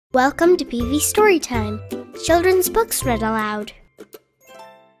Welcome to PV Storytime, children's books read aloud.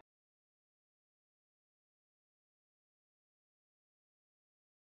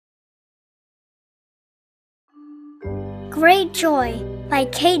 Great Joy by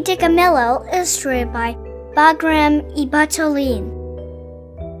Kate DiCamillo, illustrated by Bagram Ibatouline.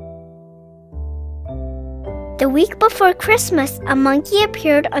 The week before Christmas, a monkey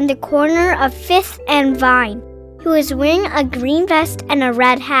appeared on the corner of 5th and Vine. He was wearing a green vest and a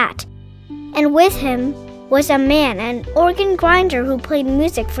red hat, and with him was a man, an organ grinder who played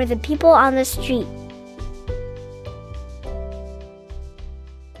music for the people on the street.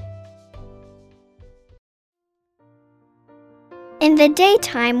 In the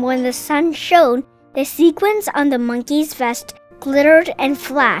daytime, when the sun shone, the sequins on the monkey's vest glittered and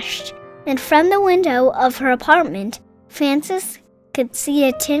flashed, and from the window of her apartment, Frances could see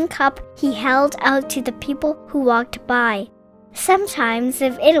a tin cup he held out to the people who walked by. Sometimes,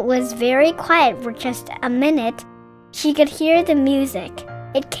 if it was very quiet for just a minute, she could hear the music.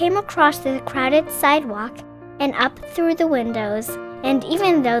 It came across the crowded sidewalk and up through the windows, and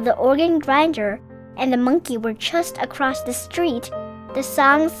even though the organ grinder and the monkey were just across the street, the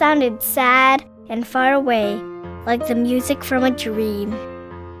song sounded sad and far away, like the music from a dream.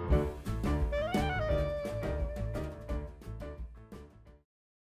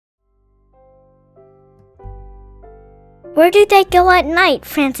 "Where do they go at night?"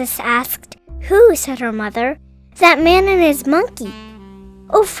 Frances asked. "Who?" said her mother. "That man and his monkey."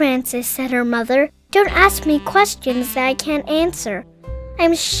 "Oh, Frances," said her mother, "don't ask me questions that I can't answer.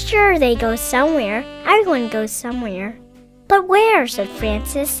 I'm sure they go somewhere. Everyone goes somewhere." "But where?" said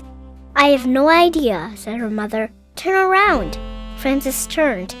Frances. "I have no idea," said her mother. "Turn around." Frances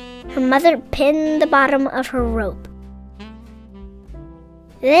turned. Her mother pinned the bottom of her rope.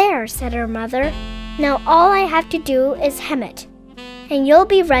 "There," said her mother. "Now all I have to do is hem it, and you'll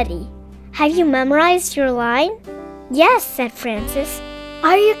be ready. Have you memorized your line?" "Yes," said Frances.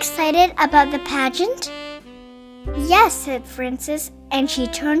 "Are you excited about the pageant?" "Yes," said Frances, and she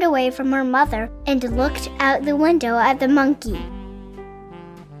turned away from her mother and looked out the window at the monkey.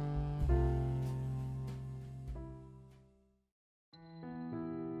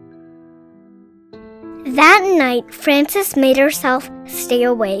 That night, Frances made herself stay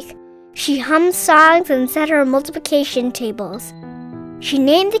awake. She hummed songs and set her multiplication tables. She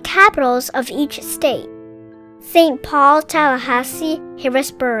named the capitals of each state: St. Paul, Tallahassee,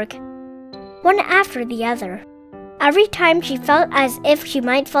 Harrisburg, one after the other. Every time she felt as if she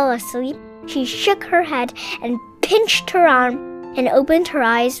might fall asleep, she shook her head and pinched her arm and opened her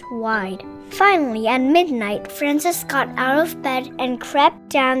eyes wide. Finally, at midnight, Frances got out of bed and crept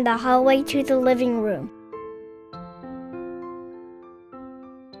down the hallway to the living room.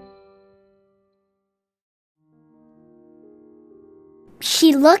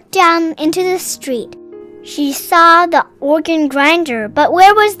 She looked down into the street. She saw the organ grinder, but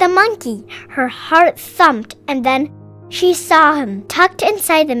where was the monkey? Her heart thumped, and then she saw him, tucked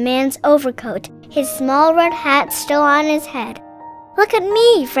inside the man's overcoat, his small red hat still on his head. "Look at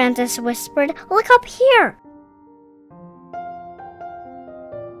me," Frances whispered. "Look up here."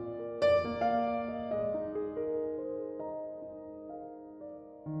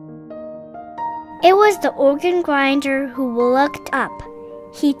 It was the organ grinder who looked up.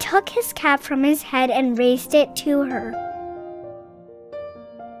 He took his cap from his head and raised it to her.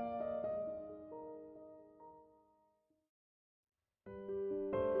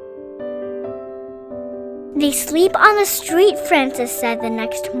 "They sleep on the street," Frances said the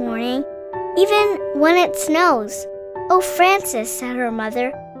next morning, "even when it snows." "Oh, Frances," said her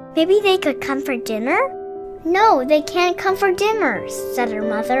mother, "maybe they could come for dinner?" "No, they can't come for dinner," said her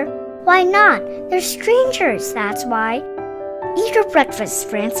mother. "Why not? They're strangers, that's why." "Eat your breakfast,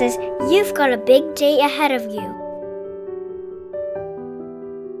 Frances. You've got a big day ahead of you."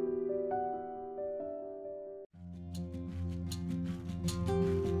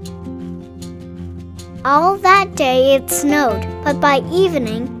 All that day it snowed, but by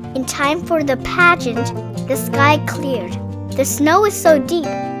evening, in time for the pageant, the sky cleared. The snow was so deep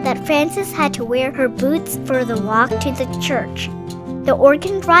that Frances had to wear her boots for the walk to the church. The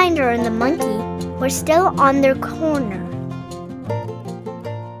organ grinder and the monkey were still on their corner.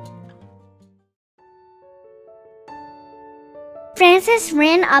 Frances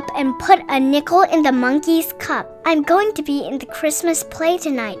ran up and put a nickel in the monkey's cup. "I'm going to be in the Christmas play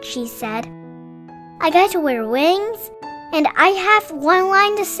tonight," she said. "I got to wear wings, and I have one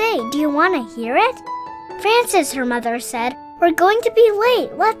line to say. Do you want to hear it?" "Frances," her mother said, "we're going to be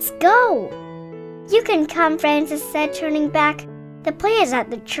late. Let's go." "You can come," Frances said, turning back. "The play is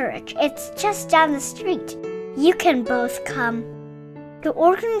at the church. It's just down the street. You can both come." The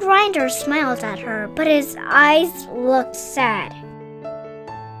organ grinder smiled at her, but his eyes looked sad.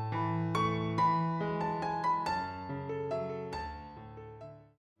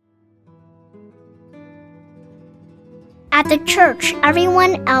 At the church,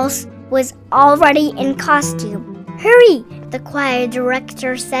 everyone else was already in costume. "Hurry!" the choir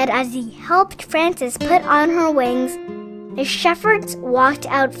director said as he helped Frances put on her wings. The shepherds walked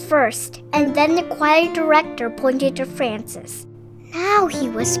out first, and then the choir director pointed to Frances. "Now," he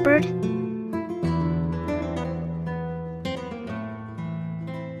whispered.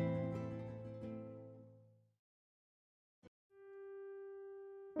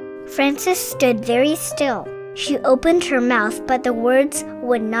 Frances stood very still. She opened her mouth, but the words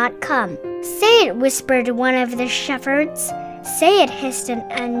would not come. "Say it," whispered one of the shepherds. "Say it," hissed an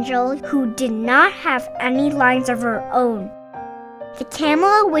angel who did not have any lines of her own. The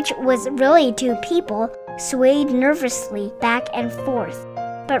camel, which was really 2 people, swayed nervously back and forth.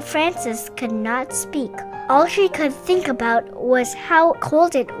 But Frances could not speak. All she could think about was how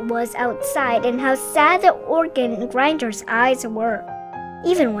cold it was outside and how sad the organ grinder's eyes were,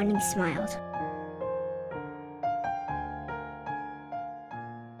 even when he smiled.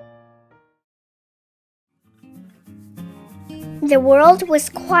 The world was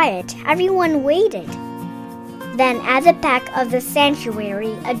quiet. Everyone waited. Then, at the back of the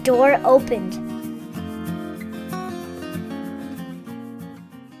sanctuary, a door opened.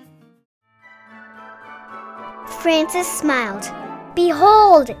 Frances smiled.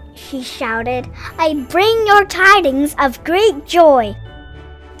 "Behold," she shouted, "I bring your tidings of great joy."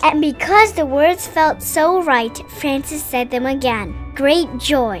 And because the words felt so right, Frances said them again. Great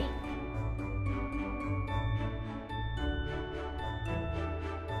joy.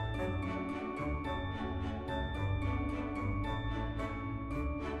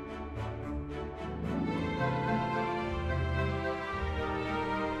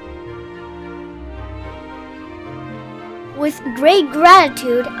 With great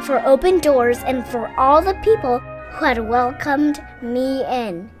gratitude for open doors and for all the people who had welcomed me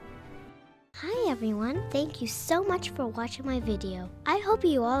in. Hi everyone, thank you so much for watching my video. I hope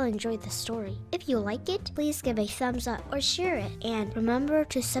you all enjoyed the story. If you like it, please give a thumbs up or share it. And remember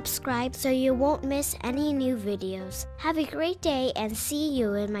to subscribe so you won't miss any new videos. Have a great day and see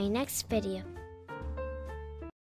you in my next video.